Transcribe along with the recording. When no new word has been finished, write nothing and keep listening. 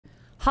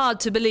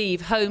Hard to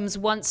believe homes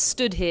once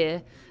stood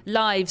here,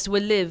 lives were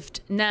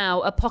lived,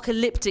 now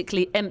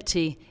apocalyptically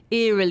empty,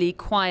 eerily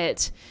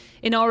quiet.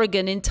 In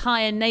Oregon,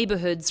 entire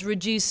neighborhoods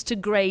reduced to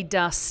grey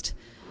dust.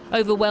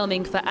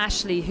 Overwhelming for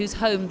Ashley, whose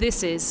home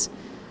this is.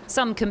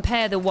 Some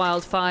compare the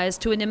wildfires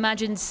to an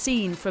imagined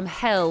scene from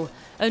hell,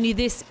 only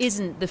this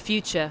isn't the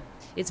future.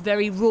 It's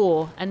very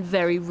raw and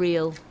very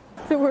real.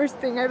 The worst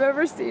thing I've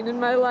ever seen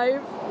in my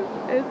life.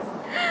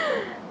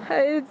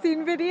 I had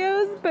seen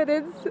videos, but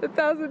it's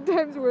 1,000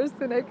 times worse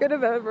than I could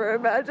have ever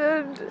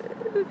imagined.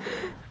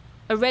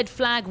 A red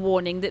flag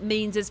warning that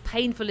means, as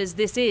painful as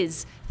this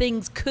is,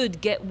 things could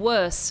get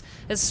worse,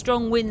 as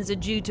strong winds are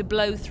due to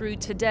blow through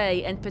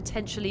today and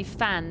potentially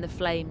fan the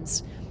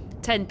flames.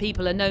 10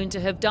 people are known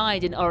to have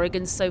died in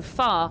Oregon so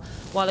far,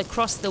 while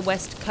across the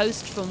west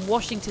coast from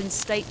Washington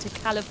state to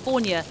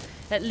California,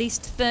 at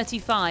least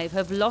 35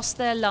 have lost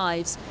their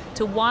lives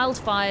to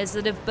wildfires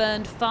that have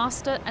burned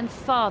faster and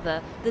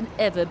farther than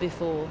ever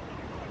before.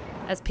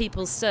 As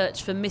people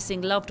search for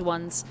missing loved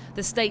ones,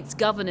 the state's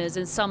governors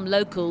and some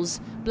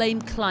locals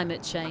blame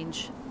climate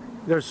change.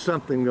 There's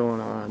something going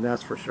on,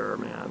 that's for sure,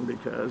 man,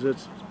 because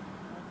it's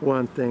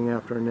one thing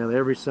after another.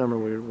 Every summer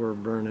we're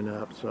burning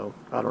up, so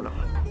I don't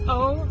know.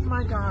 Oh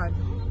my God.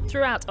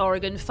 Throughout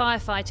Oregon,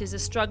 firefighters are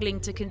struggling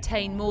to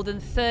contain more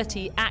than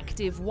 30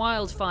 active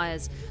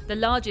wildfires, the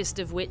largest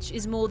of which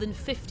is more than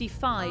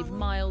 55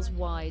 miles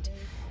wide.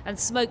 And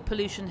smoke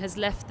pollution has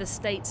left the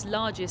state's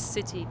largest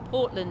city,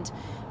 Portland,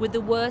 with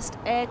the worst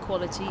air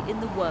quality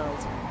in the world.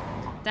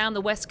 Down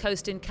the west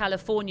coast in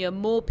California,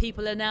 more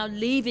people are now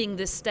leaving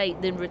the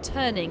state than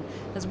returning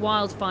as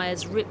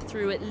wildfires rip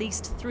through at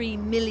least 3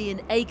 million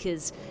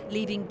acres,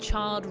 leaving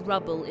charred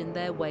rubble in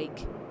their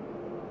wake.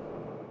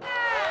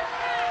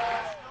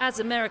 As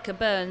America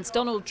burns,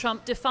 Donald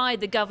Trump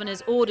defied the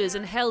governor's orders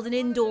and held an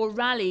indoor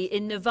rally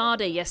in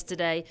Nevada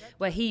yesterday,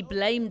 where he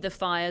blamed the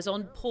fires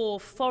on poor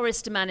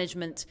forest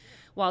management.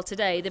 While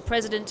today, the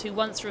president, who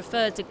once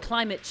referred to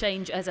climate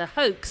change as a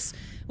hoax,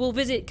 will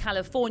visit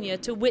California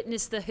to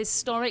witness the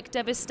historic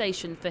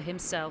devastation for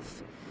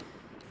himself.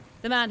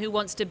 The man who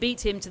wants to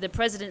beat him to the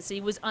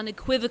presidency was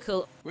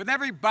unequivocal. With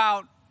every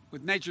bout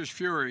with nature's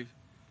fury,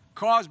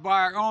 caused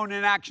by our own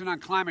inaction on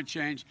climate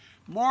change,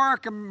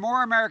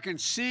 more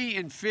Americans see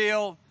and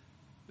feel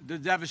the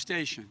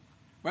devastation,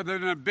 whether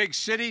in a big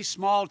city,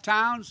 small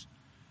towns,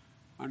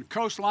 on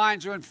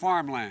coastlines, or in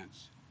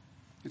farmlands.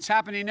 It's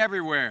happening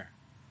everywhere,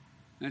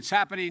 and it's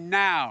happening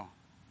now,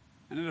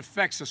 and it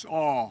affects us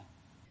all.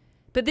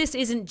 But this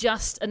isn't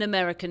just an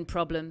American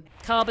problem.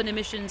 Carbon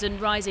emissions and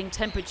rising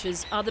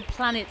temperatures are the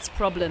planet's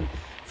problem.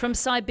 From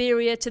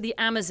Siberia to the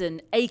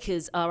Amazon,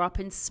 acres are up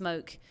in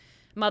smoke.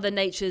 Mother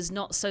Nature's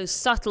not so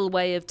subtle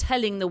way of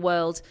telling the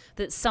world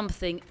that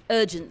something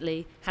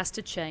urgently has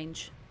to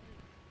change.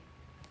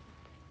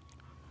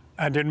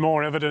 And in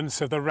more evidence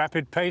of the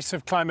rapid pace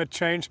of climate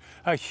change,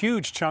 a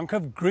huge chunk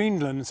of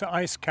Greenland's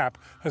ice cap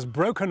has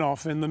broken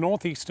off in the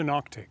northeastern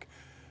Arctic.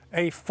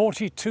 A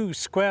 42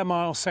 square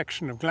mile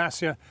section of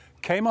glacier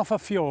came off a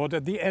fjord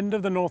at the end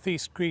of the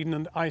northeast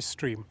Greenland ice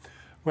stream,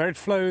 where it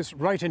flows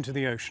right into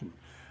the ocean.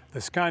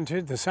 The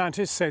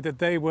scientists say that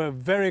they were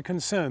very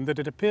concerned that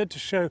it appeared to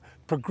show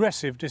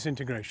progressive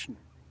disintegration.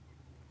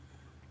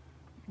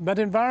 But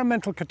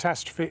environmental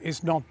catastrophe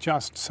is not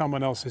just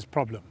someone else's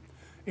problem.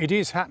 It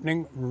is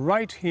happening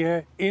right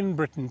here in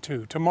Britain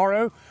too.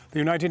 Tomorrow, the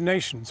United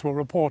Nations will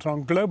report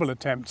on global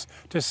attempts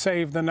to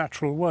save the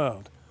natural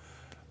world.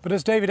 But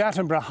as David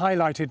Attenborough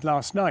highlighted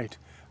last night,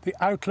 the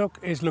outlook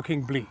is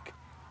looking bleak.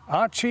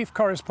 Our chief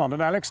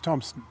correspondent, Alex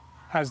Thomson,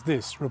 has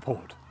this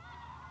report.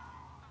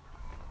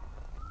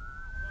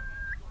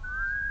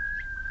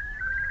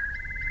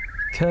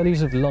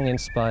 Curlews have long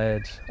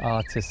inspired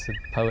artists,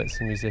 poets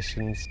and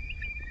musicians.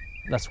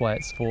 That's why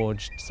it's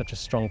forged such a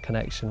strong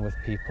connection with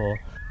people.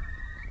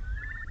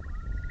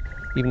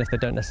 Even if they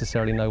don't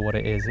necessarily know what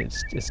it is,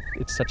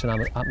 it's such an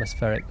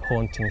atmospheric,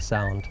 haunting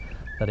sound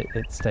that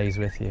it stays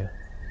with you.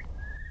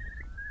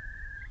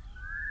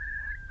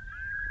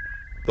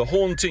 The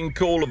haunting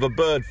call of a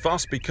bird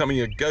fast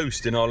becoming a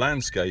ghost in our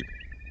landscape.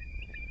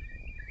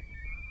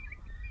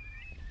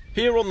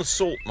 Here on the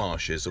salt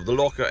marshes of the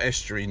Locher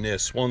estuary near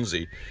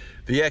Swansea,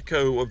 the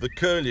echo of the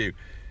curlew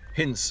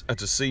hints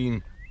at a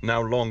scene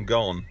now long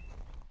gone.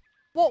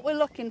 What we're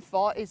looking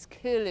for is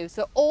curlew.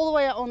 So all the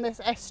way out on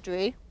this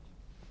estuary,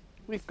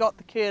 we've got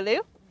the curlew.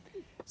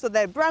 So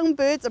they're brown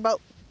birds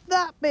about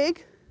that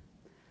big,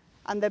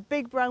 and they're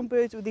big brown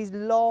birds with these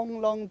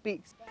long, long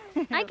beaks.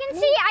 I can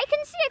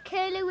see a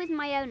curlew with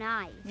my own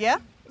eyes. Yeah?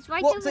 It's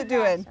right What's over it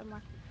there doing?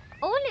 somewhere.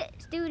 All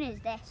it's doing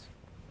is this.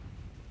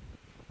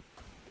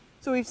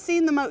 So we've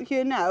seen them out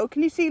here now.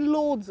 Can you see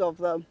loads of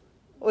them?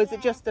 Or is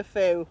it just a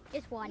few?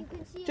 Just one.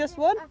 Just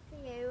one?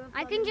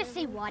 I can just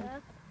see one.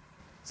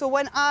 So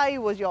when I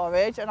was your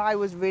age and I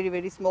was really,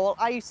 really small,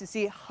 I used to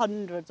see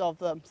hundreds of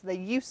them. So they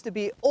used to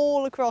be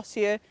all across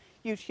here.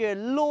 You'd hear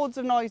loads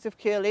of noise of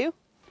curlew.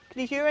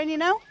 Can you hear any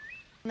now?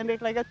 And they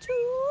make like a toot,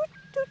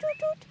 toot, toot,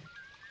 toot.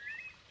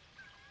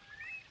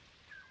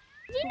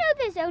 Do you know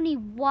there's only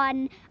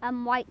one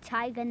white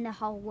tiger in the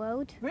whole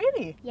world?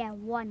 Really? Yeah,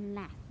 one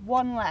left.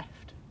 One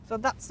left. So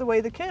that's the way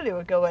the curlew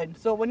are going.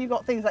 So when you've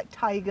got things like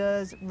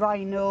tigers,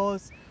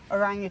 rhinos,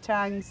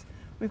 orangutans,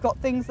 we've got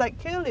things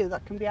like curlew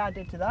that can be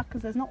added to that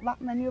because there's not that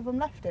many of them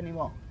left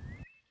anymore.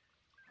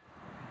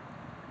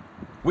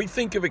 We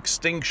think of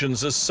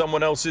extinctions as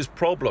someone else's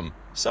problem,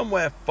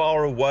 somewhere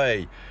far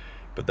away,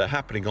 but they're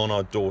happening on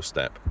our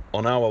doorstep,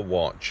 on our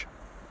watch.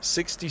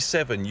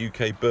 67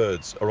 UK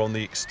birds are on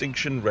the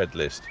extinction red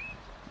list.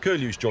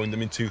 Curlews joined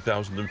them in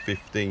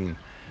 2015.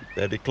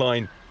 Their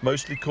decline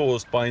mostly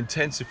caused by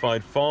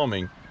intensified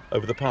farming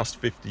over the past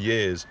 50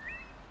 years,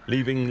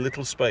 leaving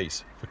little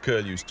space for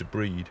curlews to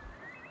breed.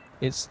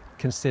 It's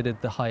considered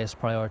the highest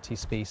priority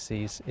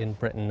species in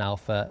Britain now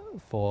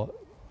for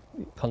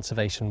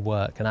conservation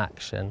work and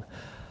action.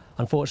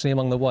 Unfortunately,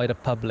 among the wider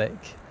public,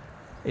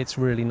 it's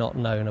really not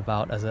known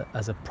about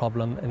as a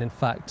problem, and in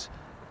fact,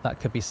 that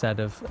could be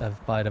said of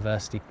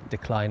biodiversity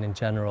decline in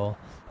general.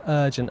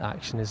 Urgent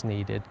action is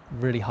needed.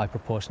 Really high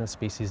proportion of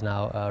species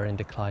now are in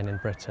decline in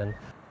Britain.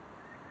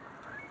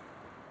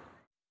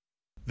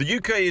 The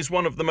UK is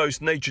one of the most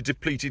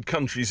nature-depleted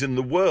countries in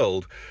the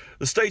world.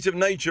 The State of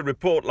Nature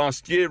report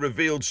last year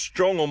revealed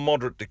strong or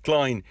moderate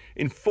decline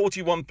in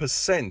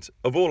 41%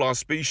 of all our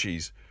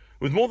species,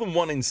 with more than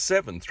 1 in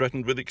 7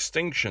 threatened with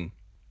extinction.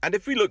 And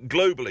if we look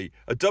globally,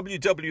 a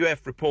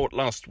WWF report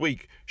last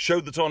week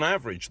showed that on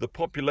average the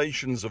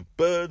populations of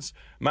birds,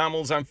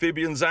 mammals,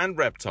 amphibians and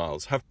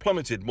reptiles have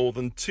plummeted more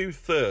than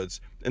 2/3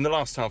 in the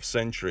last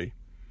half-century.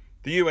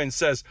 The UN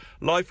says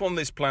life on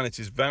this planet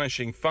is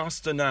vanishing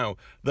faster now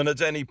than at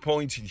any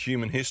point in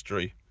human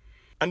history.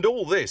 And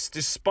all this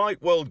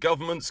despite world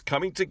governments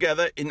coming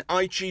together in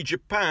Aichi,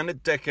 Japan a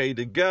decade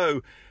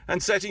ago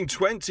and setting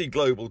 20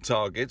 global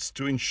targets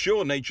to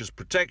ensure nature's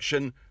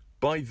protection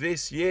by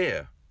this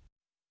year.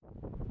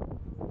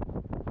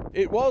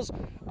 It was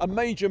a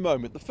major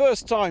moment, the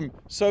first time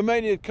so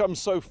many had come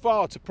so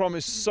far to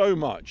promise so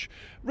much.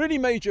 Really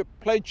major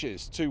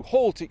pledges to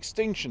halt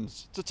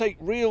extinctions, to take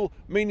real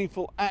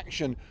meaningful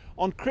action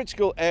on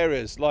critical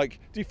areas like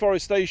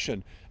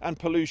deforestation and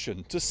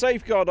pollution, to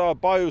safeguard our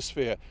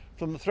biosphere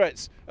from the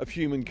threats of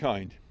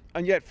humankind.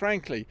 And yet,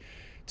 frankly,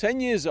 10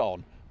 years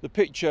on, the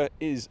picture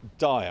is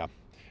dire.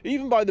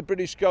 Even by the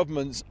British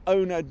government's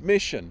own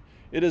admission,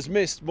 it has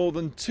missed more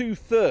than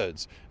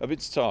 2/3 of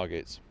its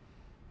targets.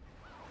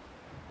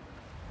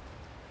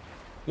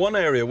 One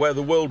area where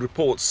the world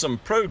reports some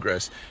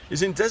progress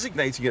is in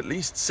designating at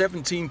least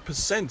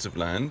 17% of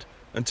land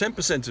and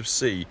 10% of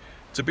sea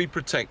to be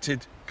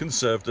protected,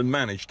 conserved and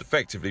managed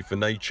effectively for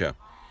nature.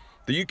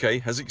 The UK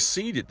has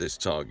exceeded this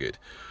target,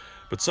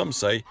 but some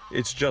say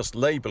it's just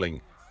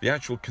labelling. The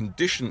actual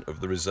condition of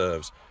the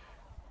reserves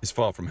is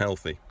far from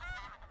healthy.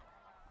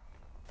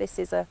 This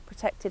is a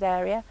protected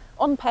area.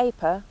 On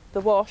paper,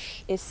 the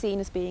Wash is seen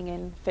as being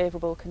in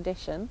favourable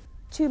condition.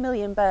 2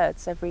 million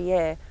birds every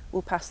year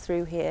will pass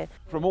through here.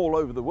 From all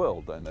over the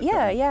world then?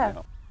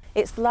 Yeah.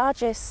 It's the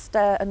largest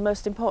and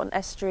most important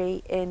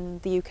estuary in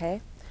the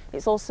UK.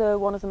 It's also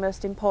one of the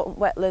most important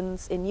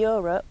wetlands in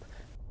Europe.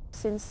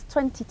 Since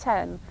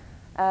 2010,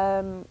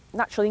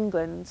 Natural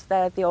England,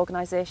 they're the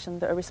organisation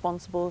that are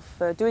responsible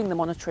for doing the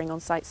monitoring on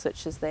sites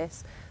such as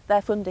this.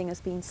 Their funding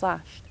has been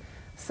slashed.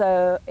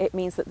 So it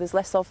means that there's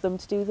less of them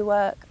to do the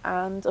work,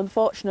 and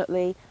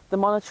unfortunately the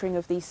monitoring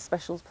of these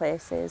special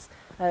places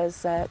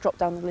has dropped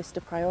down the list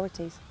of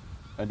priorities.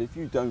 And if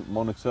you don't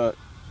monitor,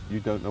 you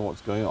don't know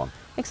what's going on.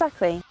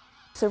 Exactly.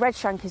 So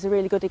redshank is a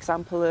really good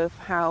example of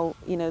how,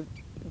 you know,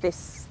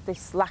 this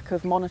lack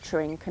of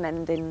monitoring can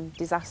end in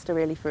disaster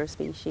really for a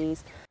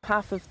species.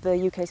 Half of the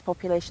UK's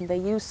population, they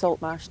use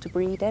salt marsh to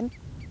breed in.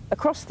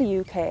 Across the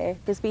UK,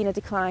 there's been a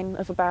decline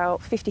of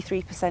about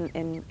 53%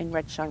 in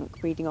redshank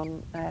breeding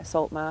on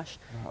salt marsh.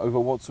 Over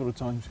what sort of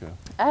timescale?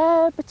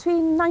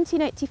 Between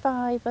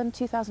 1985 and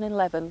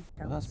 2011.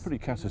 Well, that's pretty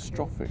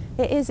catastrophic.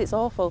 It is, it's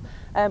awful.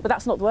 But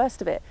that's not the worst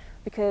of it,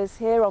 because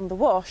here on the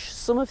Wash,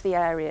 some of the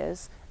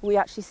areas, we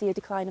actually see a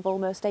decline of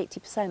almost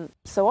 80%.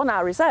 So on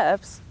our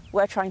reserves,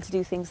 we're trying to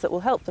do things that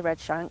will help the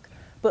redshank,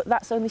 but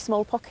that's only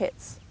small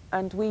pockets,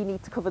 and we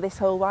need to cover this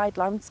whole wide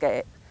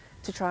landscape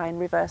to try and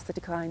reverse the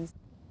declines.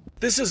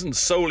 This isn't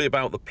solely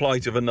about the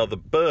plight of another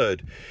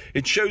bird.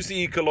 It shows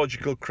the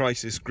ecological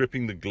crisis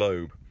gripping the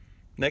globe.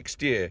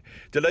 Next year,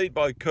 delayed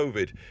by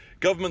COVID,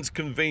 governments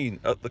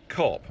convene at the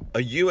COP,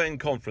 a UN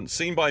conference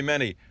seen by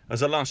many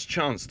as a last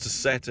chance to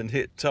set and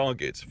hit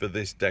targets for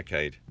this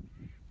decade.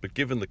 But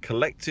given the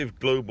collective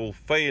global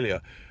failure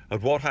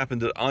of what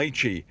happened at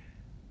Aichi,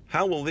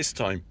 how will this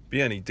time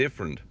be any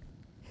different?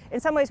 In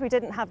some ways, we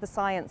didn't have the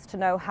science to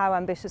know how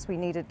ambitious we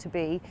needed to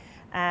be.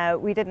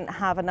 We didn't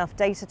have enough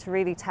data to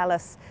really tell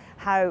us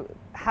how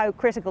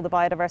critical the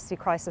biodiversity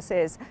crisis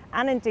is,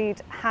 and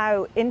indeed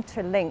how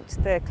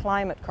interlinked the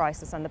climate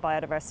crisis and the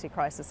biodiversity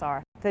crisis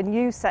are. The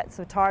new sets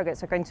of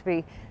targets are going to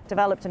be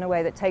developed in a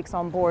way that takes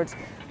on board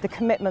the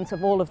commitments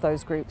of all of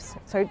those groups.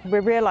 So we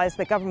realise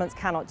that governments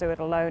cannot do it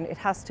alone. It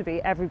has to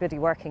be everybody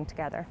working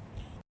together.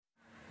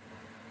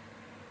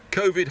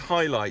 COVID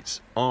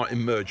highlights our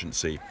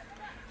emergency.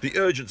 the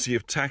urgency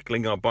of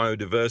tackling our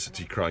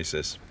biodiversity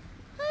crisis.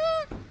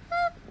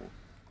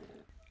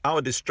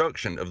 Our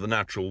destruction of the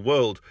natural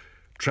world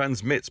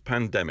transmits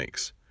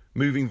pandemics,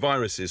 moving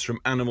viruses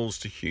from animals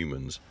to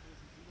humans.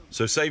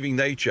 So saving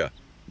nature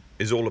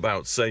is all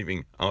about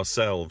saving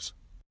ourselves.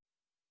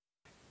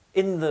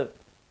 In the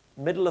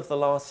middle of the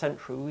last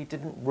century, we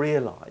didn't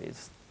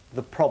realise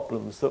the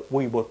problems that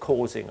we were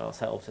causing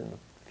ourselves in the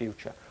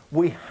future.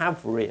 We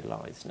have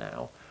realised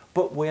now,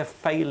 but we're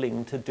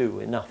failing to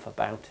do enough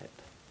about it.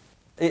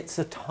 It's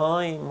a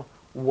time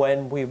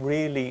when we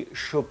really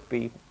should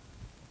be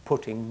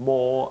putting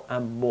more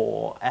and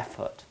more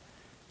effort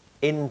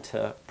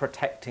into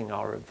protecting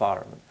our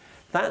environment.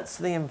 That's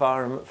the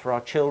environment for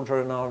our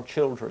children and our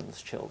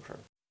children's children.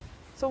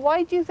 So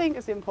why do you think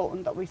it's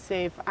important that we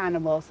save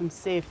animals and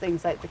save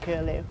things like the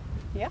curlew?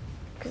 Yeah?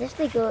 Because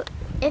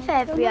if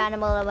every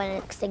animal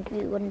went extinct,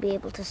 we wouldn't be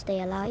able to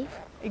stay alive.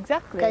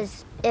 Exactly.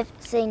 Because if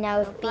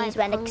bees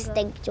went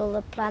extinct, all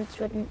the plants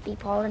wouldn't be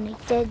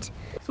pollinated.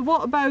 So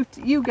what about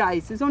you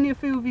guys? There's only a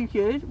few of you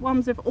here. What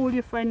happens if all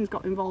your friends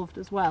got involved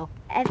as well?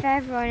 If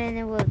everyone in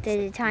the world did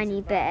a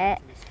tiny bit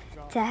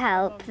to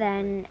help,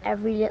 then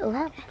every little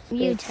help.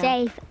 You'd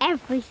save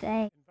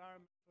everything.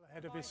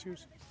 Ahead of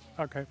issues?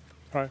 Okay,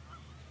 right.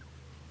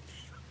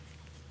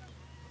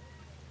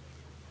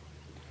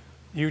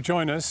 You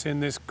join us in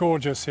this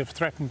gorgeous, if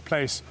threatened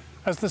place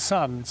as the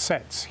sun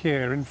sets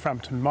here in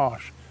Frampton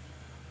Marsh.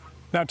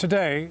 Now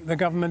today, the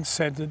government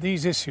said that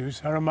these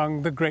issues are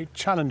among the great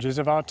challenges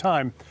of our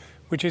time,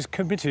 which is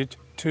committed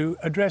to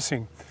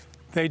addressing.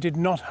 They did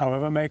not,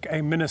 however, make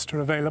a minister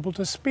available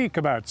to speak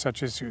about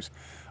such issues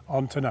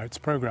on tonight's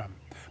programme.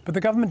 But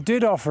the government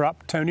did offer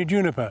up Tony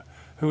Juniper,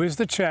 who is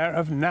the chair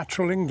of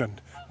Natural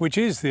England, which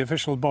is the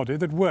official body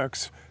that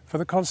works for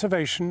the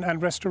conservation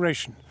and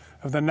restoration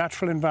of the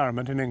natural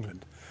environment in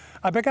England.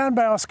 I began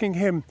by asking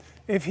him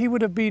if he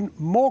would have been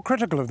more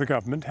critical of the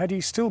government had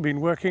he still been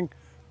working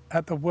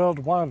at the World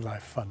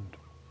Wildlife Fund.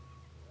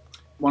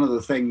 One of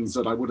the things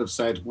that I would have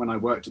said when I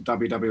worked at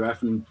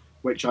WWF, and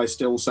which I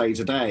still say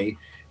today,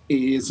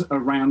 is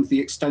around the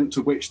extent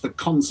to which the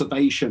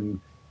conservation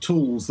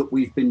tools that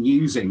we've been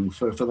using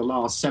for the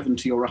last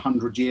 70 or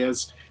 100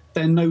 years,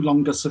 they're no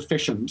longer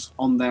sufficient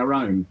on their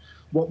own.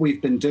 What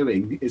we've been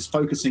doing is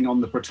focusing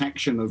on the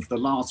protection of the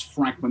last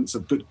fragments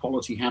of good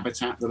quality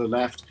habitat that are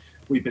left.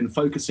 We've been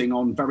focusing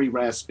on very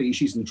rare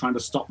species and trying to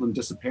stop them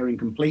disappearing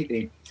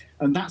completely.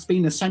 And that's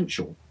been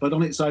essential, but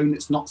on its own,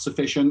 it's not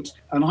sufficient.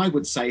 And I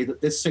would say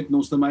that this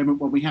signals the moment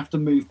when we have to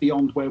move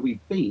beyond where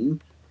we've been,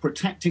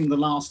 protecting the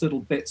last little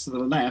bits that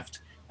are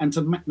left, and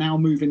to now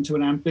move into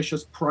an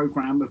ambitious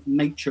program of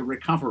nature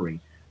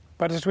recovery.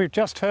 But as we've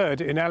just heard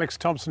in Alex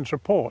Thomson's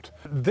report,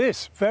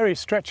 this very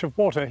stretch of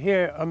water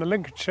here on the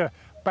Lincolnshire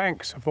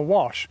banks of the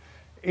Wash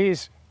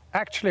is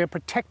actually a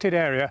protected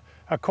area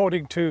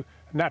according to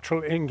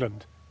Natural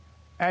England,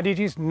 and it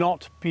is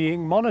not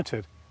being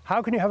monitored.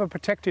 How can you have a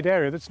protected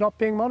area that's not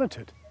being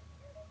monitored?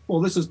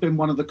 Well, this has been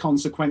one of the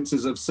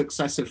consequences of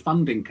successive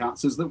funding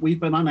cuts, is that we've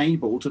been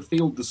unable to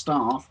field the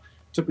staff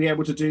to be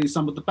able to do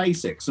some of the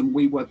basics. And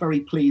we were very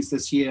pleased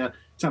this year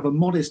to have a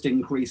modest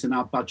increase in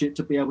our budget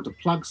to be able to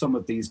plug some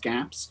of these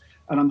gaps.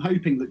 And I'm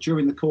hoping that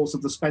during the course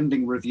of the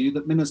spending review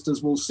that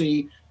ministers will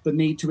see the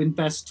need to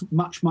invest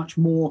much, much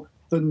more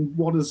than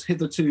what has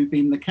hitherto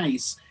been the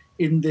case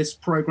in this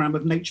programme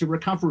of nature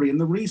recovery.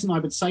 And the reason I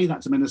would say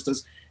that to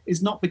ministers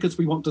is not because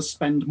we want to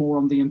spend more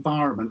on the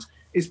environment,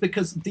 it's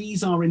because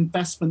these are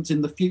investments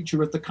in the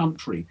future of the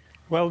country.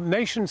 Well,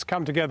 nations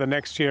come together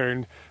next year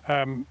in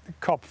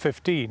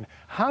COP15.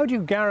 How do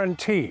you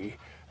guarantee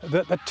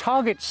that the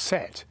targets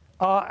set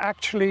are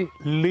actually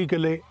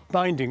legally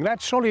binding?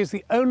 That surely is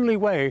the only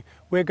way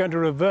we're going to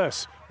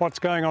reverse what's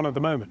going on at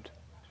the moment.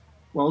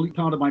 Well,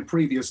 part of my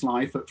previous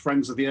life at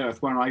Friends of the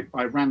Earth, where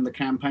I ran the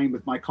campaign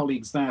with my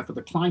colleagues there for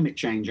the Climate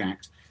Change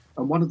Act.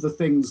 And one of the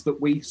things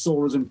that we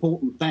saw as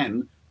important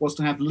then was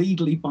to have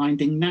legally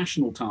binding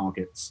national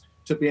targets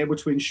to be able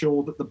to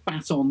ensure that the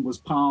baton was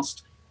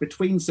passed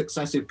between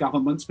successive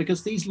governments,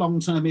 because these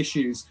long-term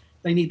issues,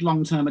 they need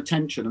long-term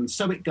attention. And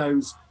so it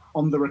goes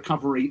on the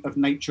recovery of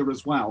nature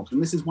as well.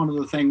 And this is one of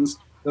the things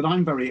that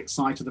I'm very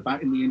excited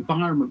about in the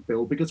Environment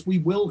Bill, because we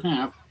will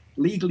have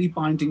legally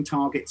binding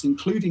targets,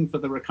 including for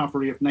the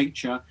recovery of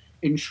nature,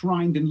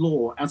 enshrined in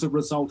law as a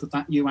result of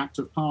that new Act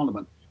of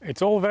Parliament.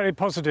 It's all very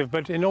positive,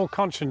 but in all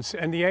conscience,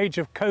 in the age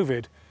of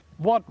COVID,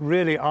 what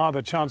really are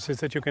the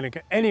chances that you're going to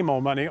get any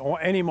more money or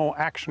any more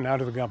action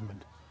out of the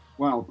government?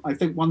 Well, I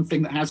think one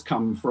thing that has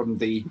come from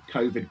the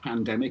COVID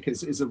pandemic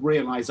is a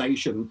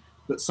realisation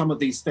that some of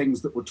these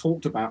things that were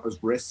talked about as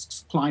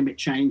risks, climate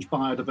change,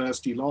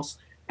 biodiversity loss,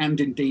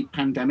 and indeed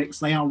pandemics,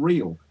 they are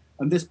real.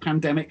 And this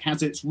pandemic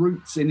has its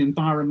roots in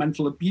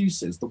environmental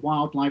abuses, the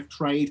wildlife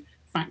trade,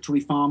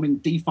 factory farming,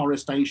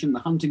 deforestation, the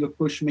hunting of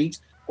bushmeat.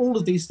 All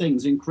of these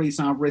things increase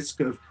our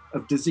risk of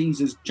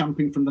diseases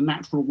jumping from the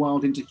natural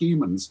world into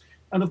humans.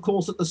 And of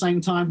course, at the same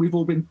time, we've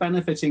all been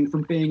benefiting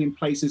from being in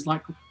places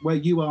like where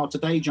you are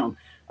today, John.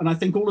 And I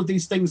think all of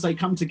these things, they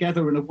come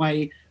together in a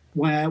way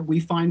where we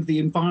find the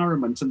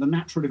environment and the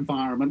natural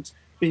environment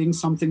being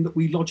something that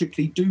we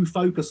logically do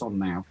focus on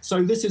now.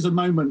 So this is a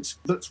moment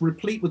that's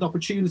replete with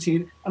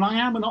opportunity. And I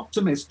am an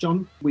optimist,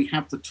 John. We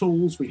have the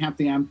tools, we have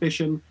the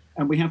ambition,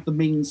 and we have the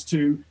means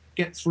to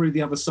get through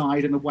the other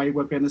side in a way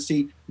we're going to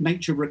see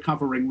nature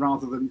recovering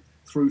rather than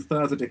through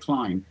further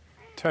decline.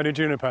 Tony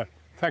Juniper,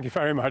 thank you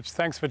very much.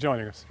 Thanks for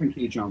joining us. Thank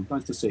you, John.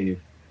 Nice to see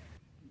you.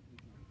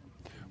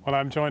 Well,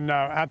 I'm joined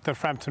now at the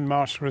Frampton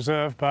Marsh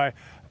Reserve by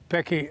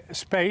Becky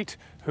Spate,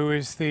 who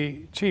is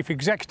the Chief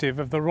Executive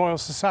of the Royal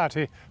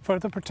Society for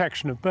the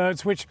Protection of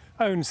Birds, which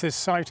owns this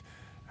site,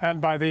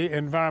 and by the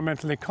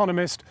environmental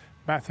economist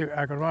Matthew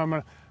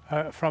Agarwala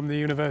from the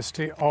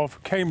University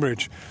of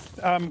Cambridge.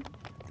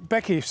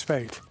 Becky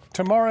Spate,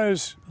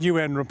 tomorrow's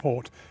UN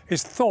report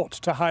is thought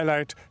to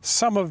highlight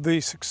some of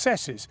the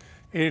successes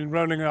in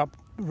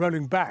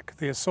rolling back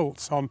the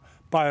assaults on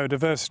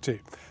biodiversity.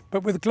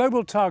 But with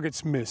global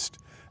targets missed,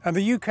 and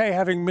the UK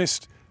having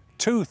missed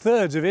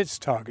 2/3 of its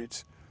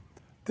targets,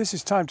 this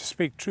is time to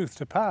speak truth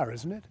to power,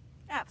 isn't it?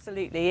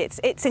 Absolutely.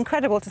 It's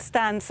incredible to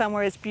stand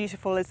somewhere as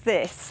beautiful as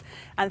this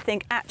and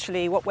think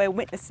actually what we're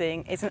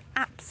witnessing is an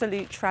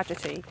absolute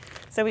tragedy.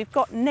 So we've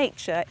got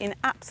nature in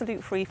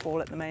absolute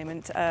freefall at the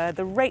moment.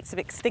 The rates of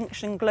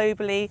extinction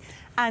globally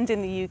and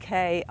in the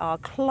UK are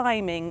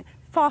climbing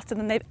faster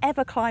than they've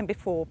ever climbed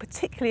before,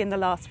 particularly in the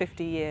last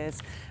 50 years.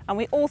 And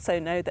we also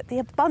know that the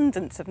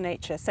abundance of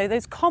nature, so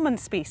those common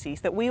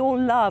species that we all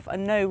love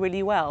and know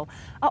really well,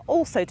 are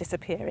also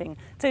disappearing.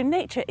 So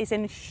nature is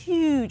in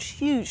huge,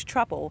 huge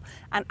trouble.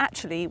 And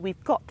actually,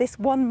 we've got this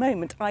one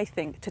moment, I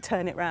think, to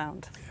turn it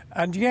round.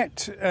 And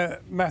yet,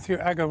 Matthew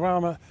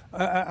Agarwala,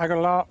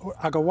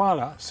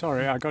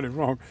 sorry, I got it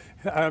wrong.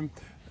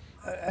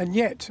 And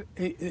yet,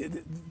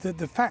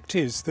 the fact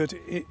is that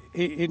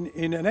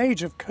in an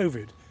age of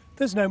COVID,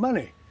 there's no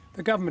money.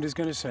 The government is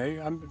going to say,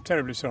 I'm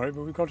terribly sorry,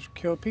 but we've got to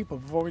cure people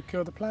before we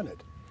cure the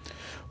planet.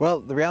 Well,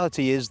 the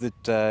reality is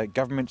that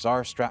governments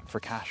are strapped for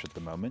cash at the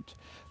moment,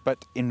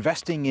 but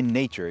investing in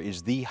nature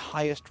is the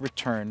highest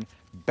return,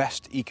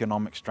 best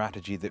economic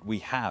strategy that we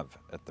have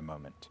at the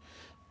moment.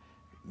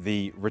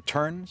 The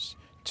returns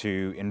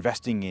to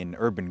investing in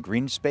urban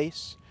green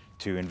space,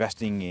 to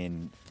investing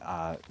in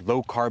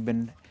low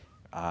carbon,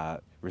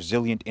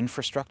 resilient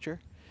infrastructure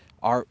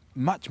are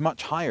much,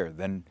 much higher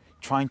than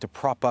trying to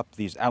prop up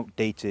these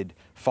outdated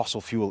fossil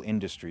fuel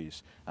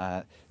industries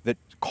that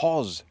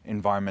cause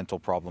environmental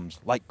problems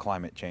like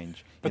climate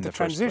change. But the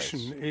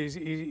transition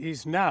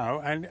is now,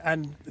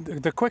 and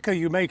the quicker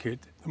you make it,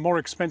 the more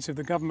expensive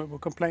the government will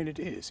complain it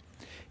is.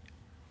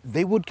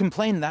 They would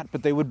complain that,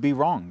 but they would be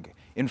wrong.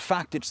 In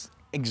fact, it's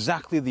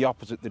exactly the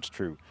opposite that's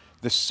true.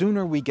 The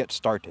sooner we get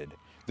started,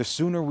 the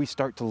sooner we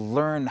start to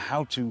learn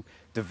how to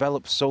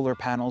develop solar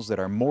panels that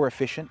are more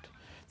efficient,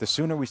 the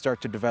sooner we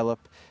start to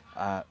develop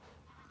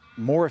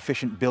more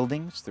efficient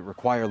buildings that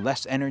require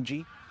less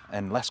energy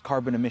and less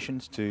carbon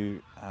emissions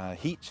to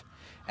heat.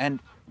 And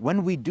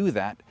when we do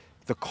that,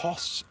 the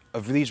costs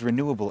of these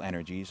renewable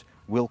energies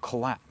will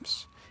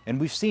collapse. And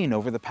we've seen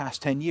over the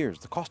past 10 years,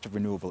 the cost of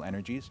renewable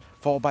energies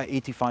fall by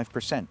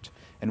 85%.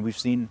 And we've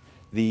seen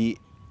the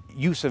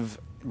use of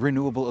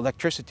renewable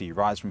electricity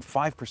rise from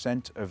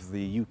 5% of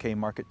the UK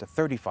market to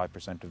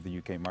 35% of the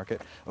UK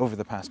market over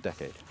the past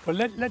decade. Well,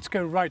 let's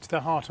go right to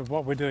the heart of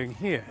what we're doing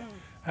here.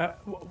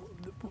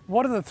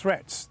 What are the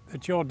threats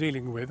that you're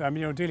dealing with? I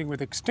mean, you're dealing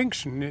with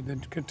extinction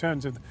in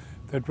terms of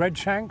the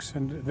redshanks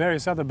and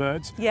various other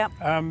birds. Yeah.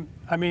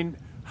 I mean,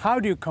 how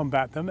do you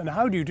combat them, and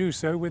how do you do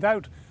so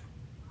without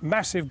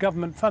massive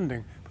government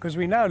funding? Because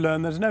we now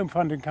learn there's no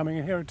funding coming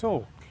in here at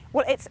all.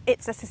 Well,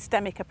 it's a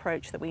systemic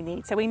approach that we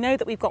need. So we know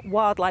that we've got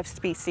wildlife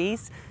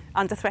species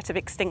under threat of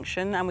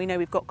extinction, and we know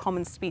we've got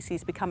common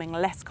species becoming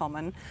less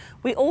common.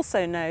 We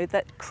also know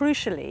that,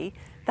 crucially,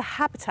 the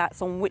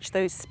habitats on which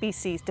those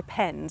species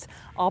depend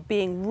are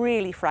being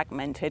really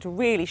fragmented,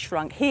 really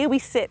shrunk. Here we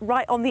sit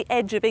right on the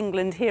edge of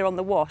England, here on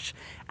the Wash,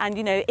 and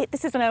you know,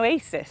 this is an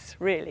oasis,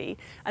 really.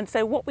 And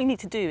so what we need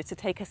to do is to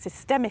take a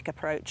systemic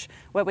approach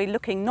where we're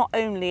looking not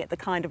only at the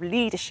kind of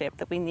leadership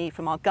that we need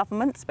from our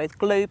governments, both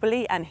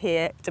globally and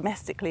here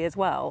domestically as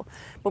well,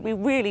 but we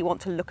really want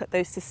to look at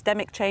those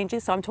systemic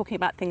changes. So I'm talking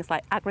about things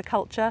like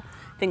agriculture,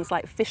 things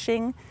like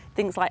fishing,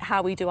 things like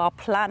how we do our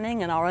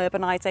planning and our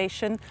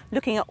urbanisation,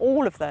 looking at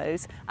all of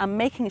those and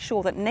making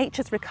sure that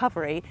nature's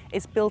recovery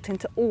is built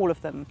into all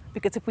of them.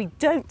 Because if we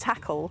don't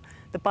tackle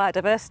the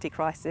biodiversity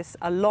crisis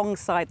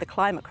alongside the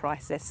climate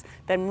crisis,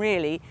 then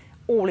really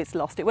all is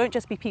lost. It won't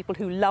just be people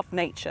who love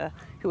nature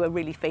who are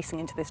really facing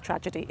into this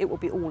tragedy, it will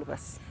be all of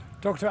us.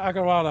 Dr.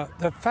 Agarwala,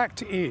 the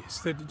fact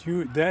is that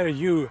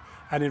you're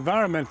an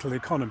environmental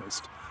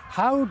economist.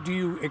 How do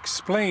you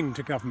explain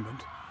to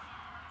government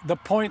the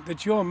point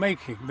that you're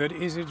making, that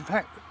is in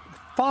fact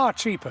far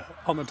cheaper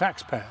on the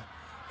taxpayer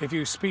if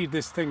you speed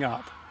this thing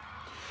up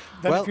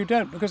than if you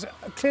don't? Because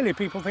clearly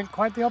people think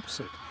quite the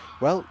opposite.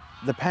 Well,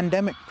 the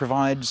pandemic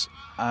provides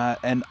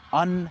an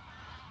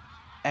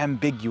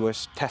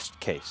unambiguous test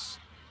case.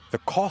 The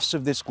costs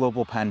of this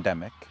global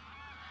pandemic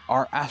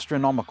are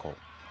astronomical,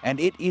 and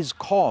it is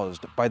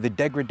caused by the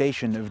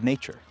degradation of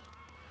nature.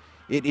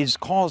 It is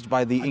caused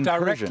by the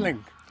incursion. Direct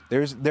link.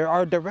 There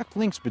are direct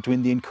links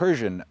between the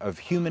incursion of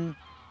human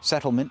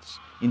settlements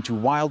into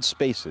wild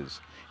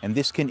spaces, and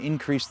this can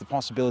increase the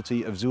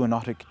possibility of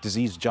zoonotic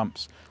disease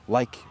jumps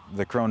like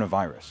the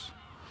coronavirus.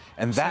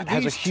 And that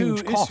has a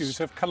huge cost. These two issues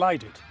have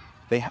collided.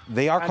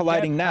 They are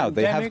colliding now.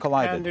 They have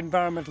collided. And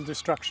environmental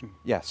destruction.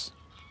 Yes.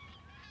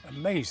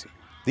 Amazing.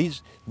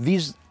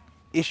 These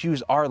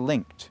issues are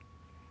linked.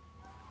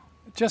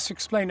 Just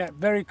explain that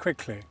very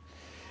quickly.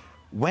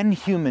 When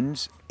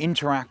humans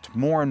interact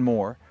more and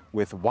more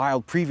with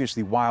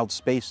previously wild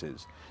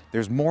spaces,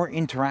 there's more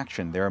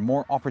interaction, there are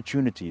more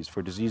opportunities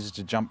for diseases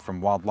to jump from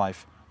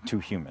wildlife to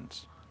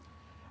humans.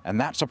 And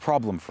that's a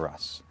problem for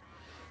us.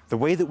 The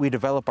way that we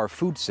develop our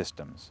food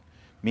systems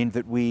mean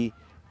that we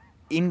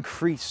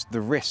increase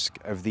the risk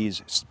of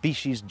these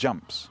species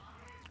jumps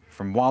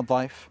from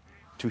wildlife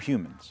to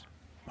humans.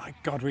 My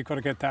God, we've got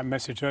to get that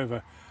message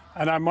over.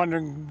 And I'm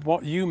wondering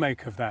what you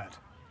make of that.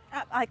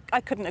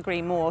 I couldn't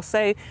agree more.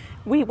 So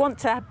we want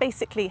to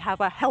basically have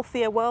a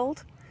healthier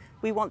world.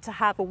 We want to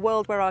have a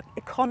world where our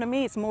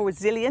economy is more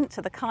resilient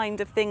to the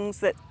kind of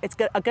things that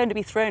are going to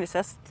be thrown at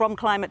us from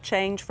climate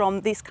change,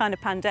 from this kind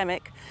of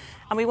pandemic.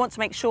 And we want to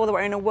make sure that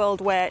we're in a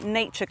world where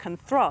nature can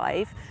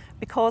thrive,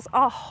 because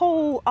our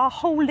whole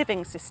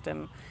living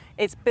system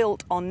is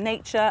built on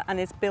nature and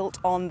is built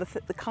on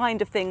the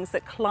kind of things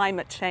that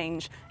climate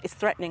change is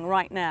threatening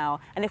right now.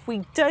 And if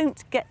we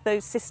don't get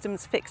those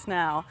systems fixed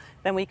now,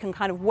 then we can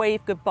kind of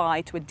wave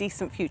goodbye to a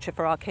decent future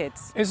for our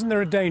kids. Isn't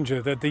there a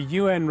danger that the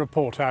UN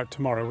report out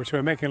tomorrow, which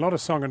we're making a lot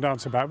of song and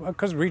dance about,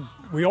 because we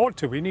ought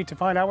to, we need to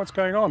find out what's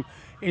going on,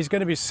 is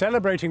going to be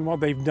celebrating what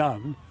they've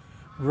done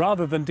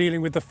rather than dealing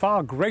with the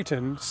far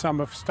greater sum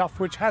of stuff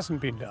which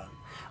hasn't been done?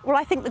 Well,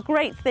 I think the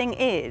great thing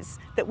is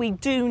that we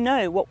do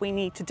know what we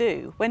need to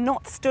do. We're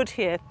not stood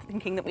here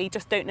thinking that we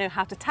just don't know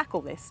how to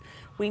tackle this.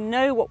 We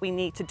know what we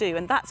need to do,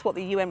 and that's what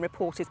the UN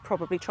report is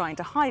probably trying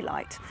to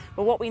highlight.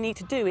 But what we need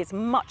to do is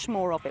much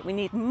more of it. We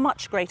need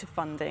much greater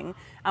funding,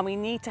 and we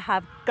need to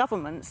have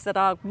governments that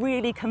are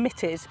really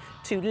committed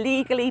to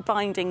legally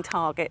binding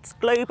targets,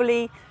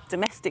 globally,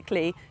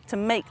 domestically, to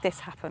make this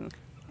happen.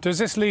 Does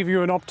this leave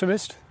you an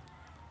optimist?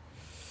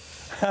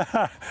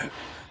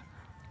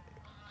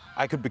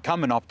 I could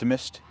become an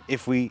optimist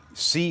if we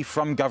see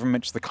from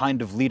governments the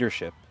kind of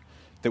leadership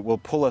that will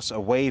pull us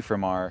away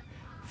from our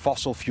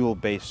fossil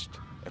fuel-based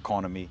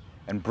economy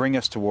and bring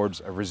us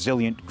towards a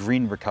resilient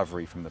green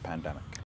recovery from the pandemic.